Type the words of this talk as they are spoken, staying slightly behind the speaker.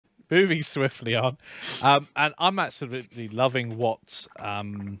moving swiftly on, and I'm absolutely loving what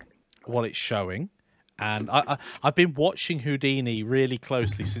it's showing. And I've been watching Houdini really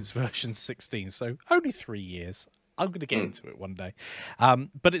closely since version 16, so only 3 years. I'm going to get into it one day,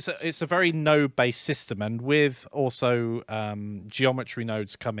 but it's a very node-based system, and with also geometry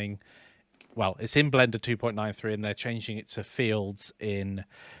nodes coming. Well, it's in Blender 2.93, and they're changing it to fields in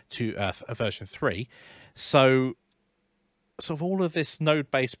version 3. So, sort of all of this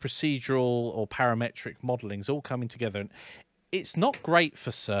node-based procedural or parametric modeling is all coming together, and it's not great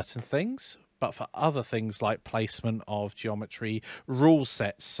for certain things, but for other things like placement of geometry, rule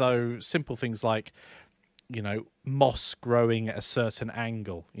sets. So simple things like, moss growing at a certain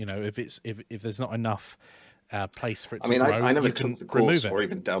angle. If there's not enough place for it to grow, I never you can took the remove course it. or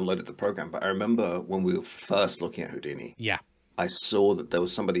even downloaded the program, but I remember when we were first looking at Houdini, Yeah. I saw that there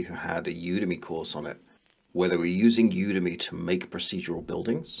was somebody who had a Udemy course on it, where they were using Udemy to make procedural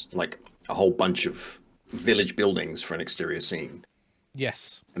buildings, like a whole bunch of village buildings for an exterior scene.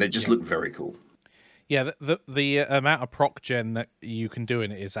 Yes. And it just looked very cool. Yeah, the amount of proc gen that you can do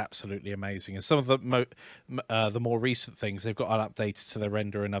in it is absolutely amazing. And some of the more recent things, they've got updated to their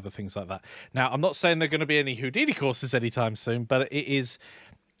render and other things like that. Now, I'm not saying there are going to be any Houdini courses anytime soon, but it's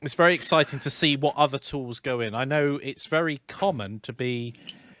very exciting to see what other tools go in. I know it's very common to be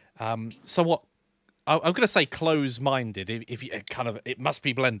somewhat, I'm going to say close-minded. If you it must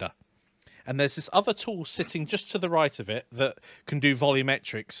be Blender. And there's this other tool sitting just to the right of it that can do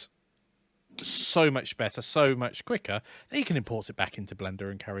volumetrics so much better, so much quicker, that you can import it back into Blender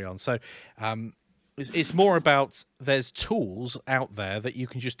and carry on. So it's more about there's tools out there that you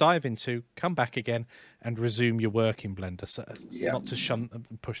can just dive into, come back again, and resume your work in Blender. So not to shunt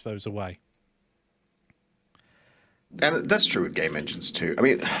and push those away. And that's true with game engines too. I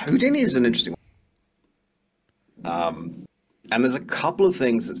mean, Houdini is an interesting one. And there's a couple of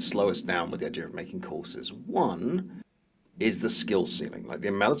things that slow us down with the idea of making courses. One is the skill ceiling. Like the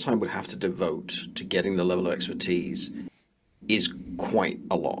amount of time we have to devote to getting the level of expertise is quite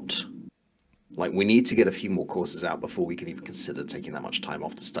a lot. Like we need to get a few more courses out before we can even consider taking that much time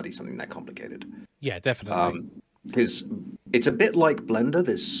off to study something that complicated. Yeah, definitely. Because it's a bit like Blender.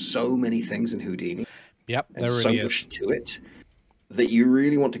 There's so many things in Houdini. Yep, and there really so much to it that you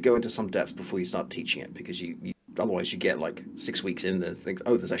really want to go into some depth before you start teaching it, because you otherwise you get like 6 weeks in and think,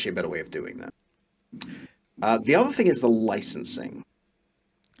 oh, there's actually a better way of doing that. The other thing is the licensing.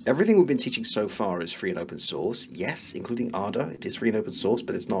 Everything we've been teaching so far is free and open source. Yes, including Arda. It is free and open source,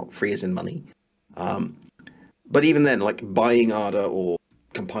 but it's not free as in money. But even then, like buying Arda or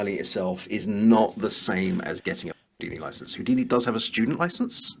compiling it yourself is not the same as getting a Houdini license. Houdini does have a student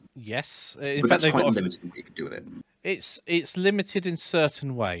license. Yes, but that's quite limited what you can do with it. It's limited in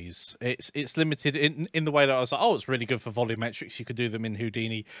certain ways. It's limited in the way that I was like, oh, it's really good for volumetrics. You could do them in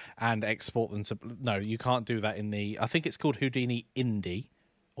Houdini and export them to. No, you can't do that in the. I think it's called Houdini Indie,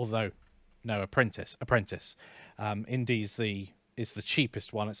 although no, Apprentice. Indie is the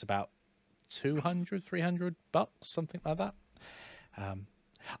cheapest one. It's about $200-300, something like that.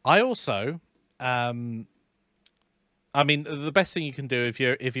 I also. I mean, the best thing you can do if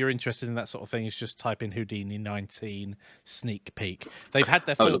you're interested in that sort of thing is just type in Houdini 19 sneak peek. They've had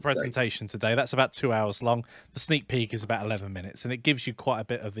their full presentation today. That's about 2 hours long. The sneak peek is about 11 minutes, and it gives you quite a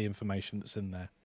bit of the information that's in there.